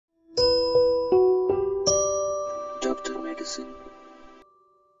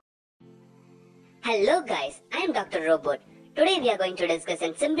Hello guys, I am Dr. Robot. Today we are going to discuss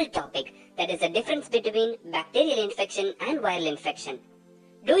a simple topic, that is the difference between bacterial infection and viral infection.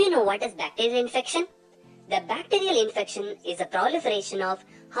 Do you know what is bacterial infection? The bacterial infection is a proliferation of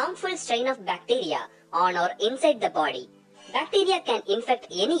harmful strain of bacteria on or inside the body. Bacteria can infect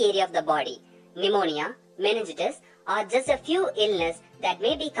any area of the body, pneumonia, meningitis, or just a few illnesses that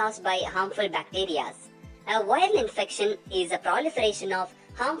may be caused by harmful bacteria. A viral infection is a proliferation of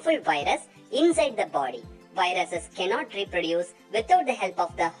harmful virus inside the body. Viruses cannot reproduce without the help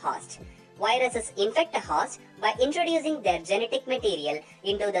of the host. Viruses infect a host by introducing their genetic material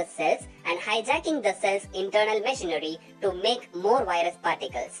into the cells and hijacking the cell's internal machinery to make more virus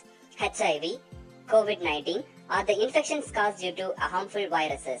particles. HIV, COVID-19 are the infections caused due to harmful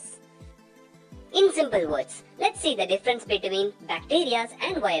viruses. In simple words, let's see the difference between bacteria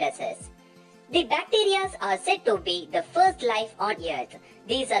and viruses. The bacteria are said to be the first life on earth.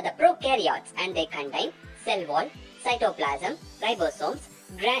 These are the prokaryotes and they contain cell wall, cytoplasm, ribosomes,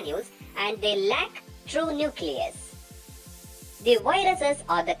 granules, and they lack true nucleus. The viruses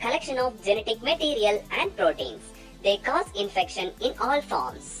are the collection of genetic material and proteins. They cause infection in all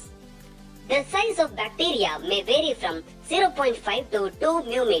forms. The size of bacteria may vary from 0.5 to 2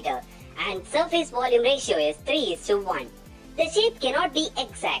 μm and surface volume ratio is 3:1. The shape cannot be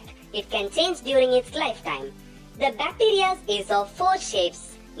exact. It can change during its lifetime. The bacteria is of 4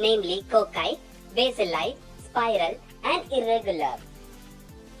 shapes, namely cocci, bacilli, spiral, and irregular.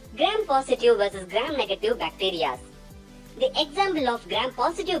 Gram-positive versus gram-negative bacteria. The example of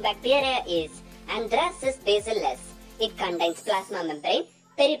gram-positive bacteria is Anthracnose bacillus. It contains plasma membrane,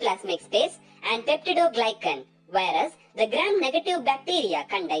 periplasmic space, and peptidoglycan, whereas the gram-negative bacteria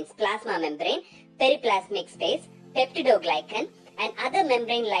contains plasma membrane, periplasmic space, peptidoglycan, and other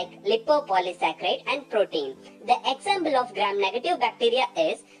membrane like lipopolysaccharide and protein. The example of gram-negative bacteria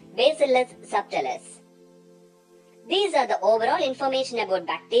is Bacillus subtilis. These are the overall information about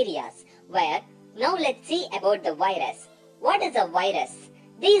bacteria, where now let's see about the virus. What is a virus?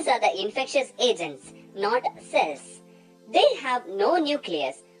 These are the infectious agents, not cells. They have no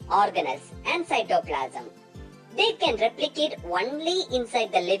nucleus, organelles, and cytoplasm. They can replicate only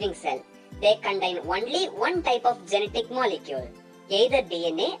inside the living cell. They contain only one type of genetic molecule, either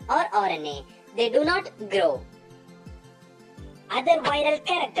DNA or RNA. They do not grow. Other viral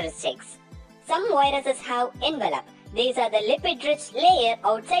characteristics. Some viruses have envelope. These are the lipid-rich layer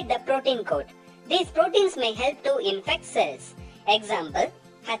outside the protein coat. These proteins may help to infect cells. Example,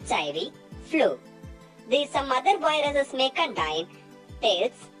 HIV, flu. Some other viruses may contain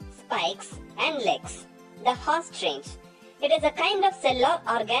tails, spikes, and legs. The host range. It is a kind of cell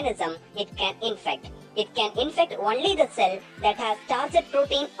or organism it can infect. It can infect only the cell that has target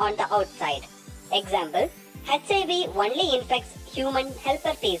protein on the outside. Example, HIV only infects human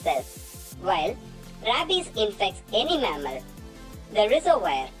helper T cells, while rabies infects any mammal. The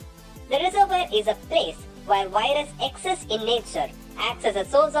reservoir. The reservoir is a place where virus exists in nature, acts as a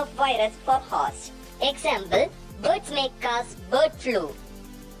source of virus for host. Example, birds may cause bird flu.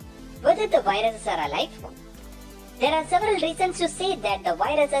 Whether the viruses are alive? There are several reasons to say that the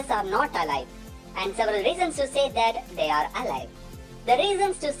viruses are not alive, and several reasons to say that they are alive. The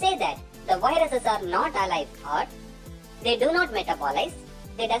reasons to say that the viruses are not alive are: they do not metabolize,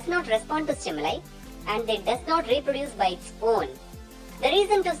 they does not respond to stimuli, and they does not reproduce by its own. The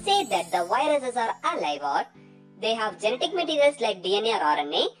reason to say that the viruses are alive are: they have genetic materials like DNA or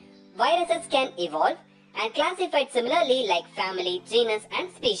RNA, viruses can evolve, and classified similarly like family, genus, and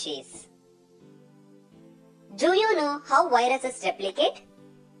species. Do you know how viruses replicate?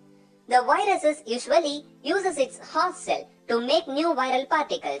 The viruses usually uses its host cell to make new viral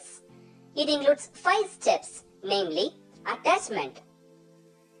particles. It includes 5 steps, namely attachment.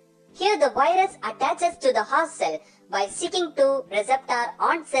 Here the virus attaches to the host cell by sticking to receptor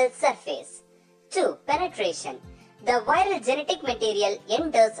on cell surface. 2. Penetration. The viral genetic material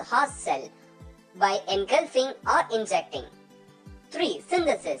enters host cell by engulfing or injecting. 3.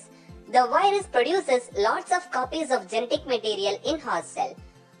 Synthesis. The virus produces lots of copies of genetic material in host cell.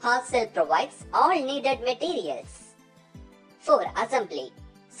 Host cell provides all needed materials. 4. Assembly.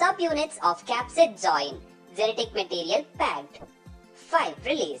 Subunits of capsid join. Genetic material packed. 5.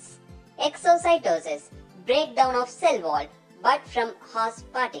 Release. Exocytosis. Breakdown of cell wall, but from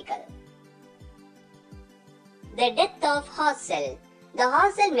host particle. The death of host cell. The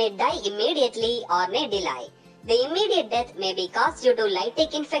host cell may die immediately or may delay. The immediate death may be caused due to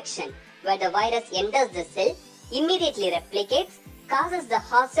lytic infection, where the virus enters the cell, immediately replicates, causes the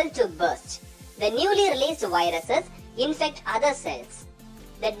host cell to burst. The newly released viruses infect other cells.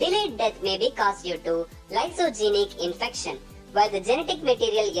 The delayed death may be caused due to lysogenic infection, where the genetic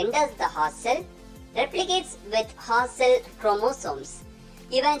material enters the host cell, replicates with host cell chromosomes,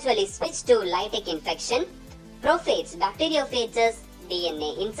 eventually switch to lytic infection, prophages bacteriophages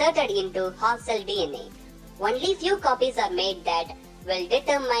DNA inserted into host cell DNA. Only few copies are made that will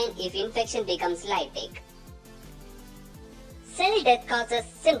determine if infection becomes lytic. Cell death causes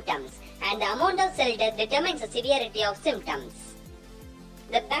symptoms, and the amount of cell death determines the severity of symptoms.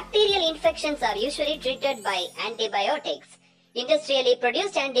 The bacterial infections are usually treated by antibiotics. Industrially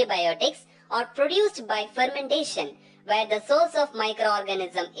produced antibiotics are produced by fermentation, where the source of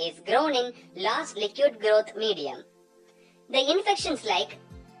microorganism is grown in large liquid growth medium. The infections like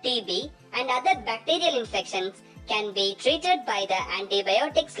TB and other bacterial infections can be treated by the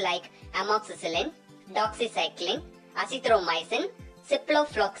antibiotics like amoxicillin, doxycycline, azithromycin,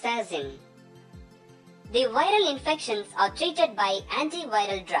 ciprofloxacin. The viral infections are treated by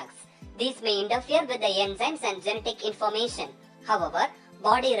antiviral drugs. These may interfere with the enzymes and genetic information. However,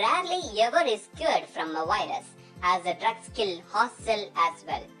 body rarely ever is cured from a virus, as the drugs kill host cell as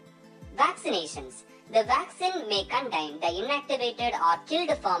well. Vaccinations. The vaccine may contain the inactivated or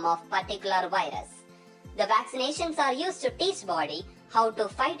killed form of particular virus. The vaccinations are used to teach body how to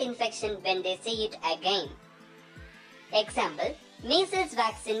fight infection when they see it again. Example, measles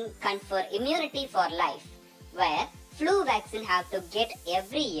vaccine confer immunity for life, where flu vaccine have to get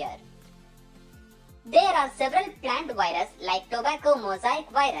every year. There are several plant viruses like tobacco mosaic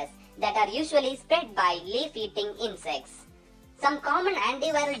virus that are usually spread by leaf-eating insects. Some common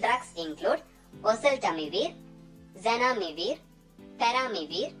antiviral drugs include oseltamivir, zanamivir,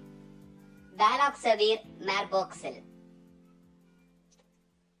 paramivir, baloxavir, marboxil.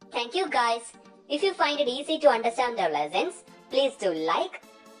 Thank you guys. If you find it easy to understand the lessons, please do like,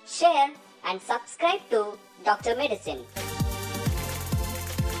 share and subscribe to Dr. Medicine.